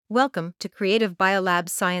Welcome to Creative Biolabs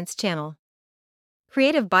Science Channel.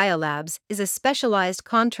 Creative Biolabs is a specialized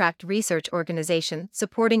contract research organization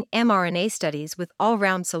supporting mRNA studies with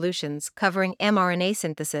all-round solutions covering mRNA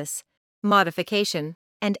synthesis, modification,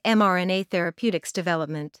 and mRNA therapeutics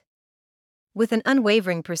development. With an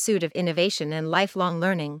unwavering pursuit of innovation and lifelong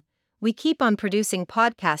learning, we keep on producing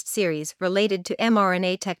podcast series related to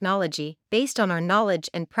mRNA technology based on our knowledge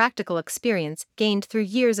and practical experience gained through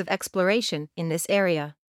years of exploration in this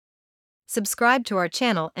area. Subscribe to our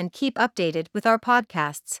channel and keep updated with our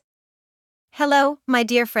podcasts. Hello, my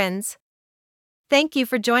dear friends. Thank you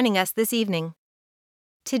for joining us this evening.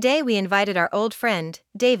 Today we invited our old friend,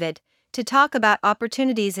 David, to talk about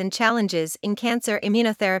opportunities and challenges in cancer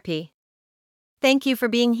immunotherapy. Thank you for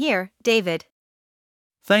being here, David.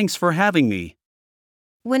 Thanks for having me.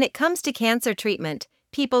 When it comes to cancer treatment,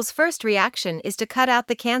 people's first reaction is to cut out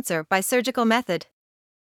the cancer by surgical method.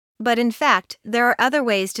 But in fact, there are other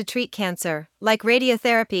ways to treat cancer, like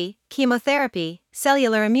radiotherapy, chemotherapy,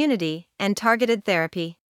 cellular immunity, and targeted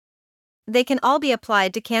therapy. They can all be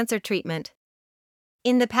applied to cancer treatment.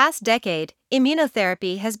 In the past decade,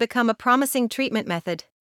 immunotherapy has become a promising treatment method.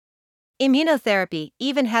 Immunotherapy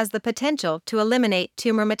even has the potential to eliminate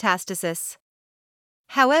tumor metastasis.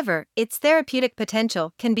 However, its therapeutic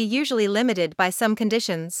potential can be usually limited by some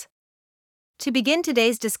conditions. To begin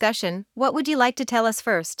today's discussion, what would you like to tell us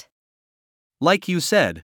first? Like you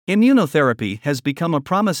said, immunotherapy has become a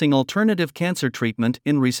promising alternative cancer treatment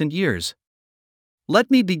in recent years.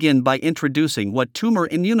 Let me begin by introducing what tumor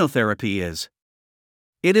immunotherapy is.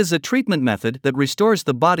 It is a treatment method that restores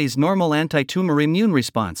the body's normal anti-tumor immune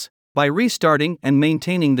response by restarting and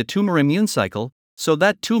maintaining the tumor immune cycle so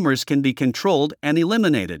that tumors can be controlled and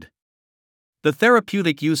eliminated. The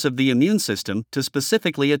therapeutic use of the immune system to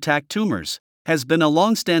specifically attack tumors has been a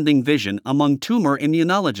long-standing vision among tumor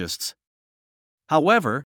immunologists.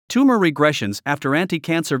 However, tumor regressions after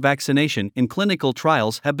anti-cancer vaccination in clinical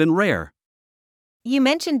trials have been rare. You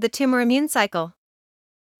mentioned the tumor immune cycle.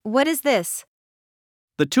 What is this?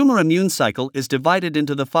 The tumor immune cycle is divided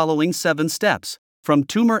into the following 7 steps, from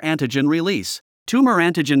tumor antigen release, tumor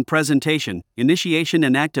antigen presentation, initiation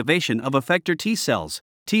and activation of effector T cells,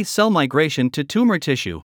 T cell migration to tumor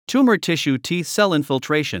tissue T cell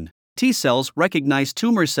infiltration, T cells recognize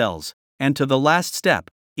tumor cells, and to the last step,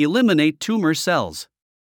 eliminate tumor cells.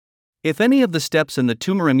 If any of the steps in the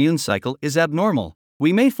tumor immune cycle is abnormal,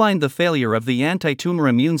 we may find the failure of the anti-tumor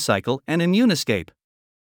immune cycle and immune escape.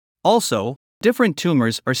 Also, different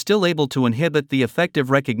tumors are still able to inhibit the effective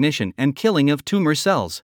recognition and killing of tumor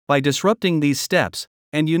cells by disrupting these steps,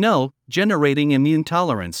 and generating immune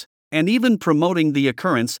tolerance, and even promoting the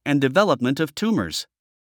occurrence and development of tumors.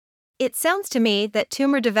 It sounds to me that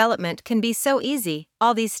tumor development can be so easy,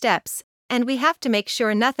 all these steps, and we have to make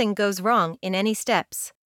sure nothing goes wrong in any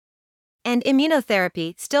steps. And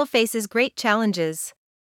immunotherapy still faces great challenges.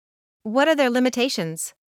 What are their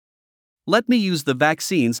limitations? Let me use the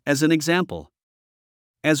vaccines as an example.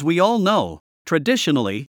 As we all know,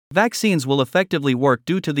 traditionally, vaccines will effectively work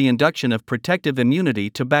due to the induction of protective immunity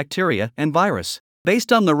to bacteria and virus,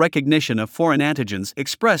 based on the recognition of foreign antigens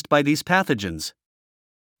expressed by these pathogens.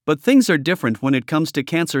 But things are different when it comes to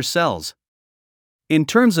cancer cells. In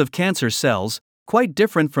terms of cancer cells, quite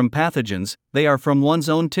different from pathogens, they are from one's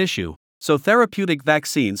own tissue, so therapeutic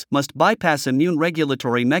vaccines must bypass immune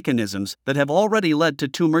regulatory mechanisms that have already led to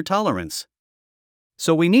tumor tolerance.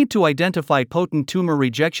 So we need to identify potent tumor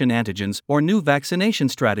rejection antigens or new vaccination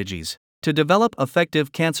strategies to develop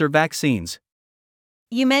effective cancer vaccines.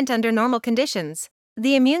 You meant under normal conditions,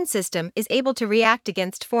 the immune system is able to react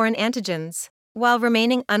against foreign antigens, while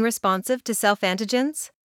remaining unresponsive to self-antigens?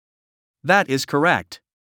 That is correct.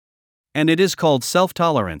 And it is called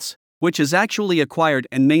self-tolerance, which is actually acquired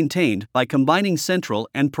and maintained by combining central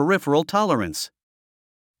and peripheral tolerance.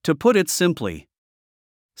 To put it simply,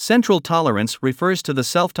 central tolerance refers to the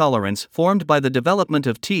self-tolerance formed by the development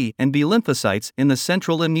of T and B lymphocytes in the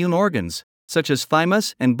central immune organs, such as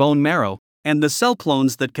thymus and bone marrow, and the cell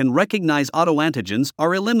clones that can recognize autoantigens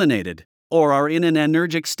are eliminated, or are in an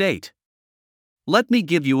anergic state. Let me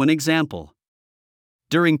give you an example.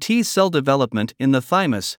 During T cell development in the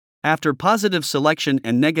thymus, after positive selection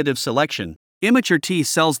and negative selection, immature T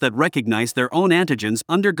cells that recognize their own antigens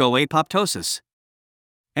undergo apoptosis.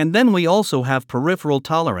 And then we also have peripheral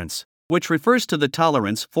tolerance, which refers to the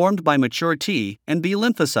tolerance formed by mature T and B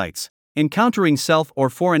lymphocytes, encountering self or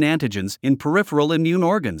foreign antigens in peripheral immune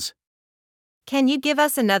organs. Can you give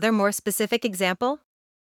us another more specific example?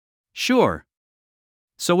 Sure.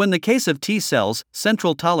 So in the case of T cells,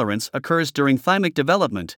 central tolerance occurs during thymic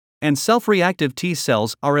development, and self-reactive T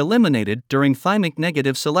cells are eliminated during thymic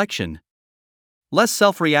negative selection. less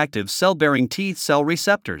self-reactive cell-bearing T cell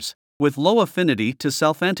receptors, with low affinity to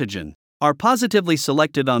self-antigen, are positively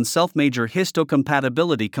selected on self-major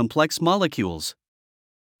histocompatibility complex molecules.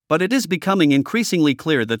 But it is becoming increasingly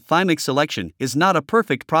clear that thymic selection is not a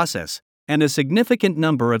perfect process, and a significant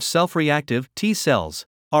number of self-reactive T cells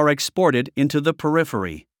are exported into the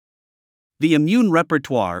periphery. The immune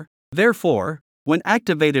repertoire, therefore, when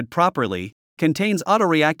activated properly, contains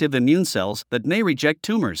autoreactive immune cells that may reject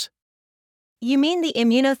tumors. You mean the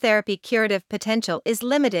immunotherapy curative potential is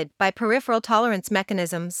limited by peripheral tolerance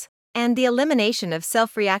mechanisms and the elimination of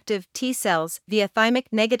self-reactive T cells via thymic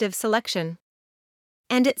negative selection.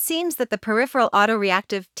 And it seems that the peripheral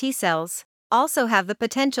autoreactive T cells also have the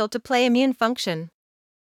potential to play immune function.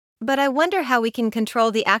 But I wonder how we can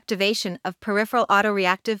control the activation of peripheral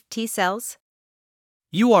autoreactive T cells?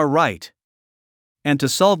 You are right. And to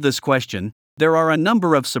solve this question, there are a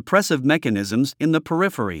number of suppressive mechanisms in the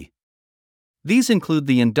periphery. These include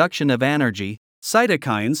the induction of anergy,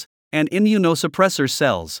 cytokines, and immunosuppressor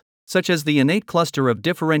cells, such as the innate cluster of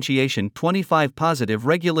differentiation 25 positive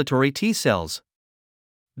regulatory T cells.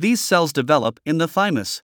 These cells develop in the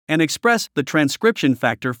thymus and express the transcription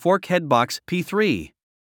factor fork-head box P3.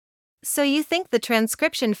 So you think the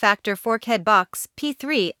transcription factor fork-head box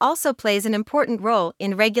P3 also plays an important role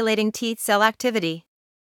in regulating T cell activity?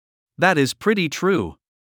 That is pretty true.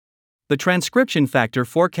 The transcription factor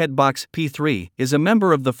fork-head box P3 is a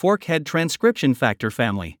member of the fork-head transcription factor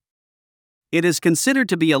family. It is considered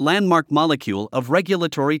to be a landmark molecule of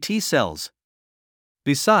regulatory T cells.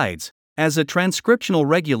 Besides, as a transcriptional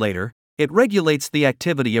regulator, it regulates the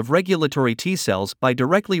activity of regulatory T cells by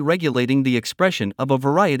directly regulating the expression of a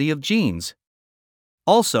variety of genes.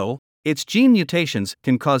 Also, its gene mutations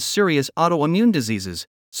can cause serious autoimmune diseases,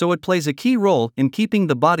 so it plays a key role in keeping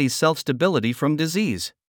the body's self-stability from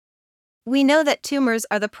disease. We know that tumors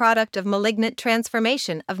are the product of malignant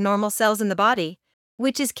transformation of normal cells in the body,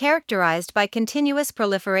 which is characterized by continuous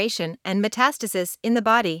proliferation and metastasis in the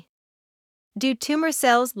body. Do tumor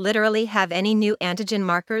cells literally have any new antigen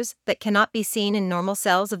markers that cannot be seen in normal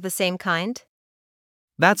cells of the same kind?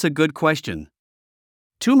 That's a good question.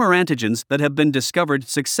 Tumor antigens that have been discovered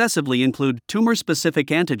successively include tumor-specific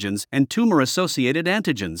antigens and tumor-associated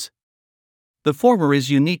antigens. The former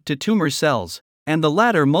is unique to tumor cells, and the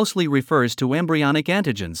latter mostly refers to embryonic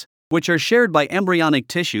antigens, which are shared by embryonic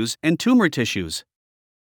tissues and tumor tissues.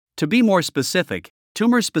 To be more specific,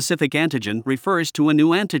 tumor-specific antigen refers to a new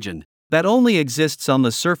antigen that only exists on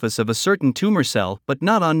the surface of a certain tumor cell but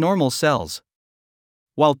not on normal cells.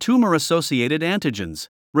 While tumor-associated antigens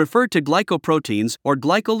refer to glycoproteins or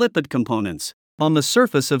glycolipid components on the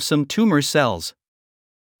surface of some tumor cells.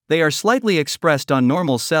 They are slightly expressed on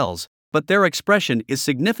normal cells, but their expression is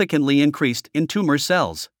significantly increased in tumor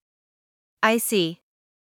cells. I see.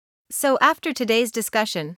 So after today's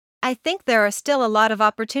discussion, I think there are still a lot of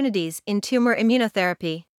opportunities in tumor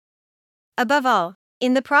immunotherapy. Above all,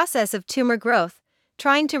 in the process of tumor growth,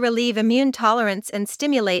 trying to relieve immune tolerance and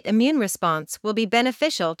stimulate immune response will be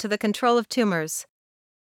beneficial to the control of tumors.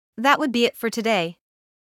 That would be it for today.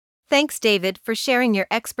 Thanks, David, for sharing your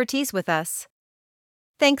expertise with us.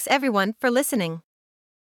 Thanks, everyone, for listening.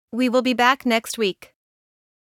 We will be back next week.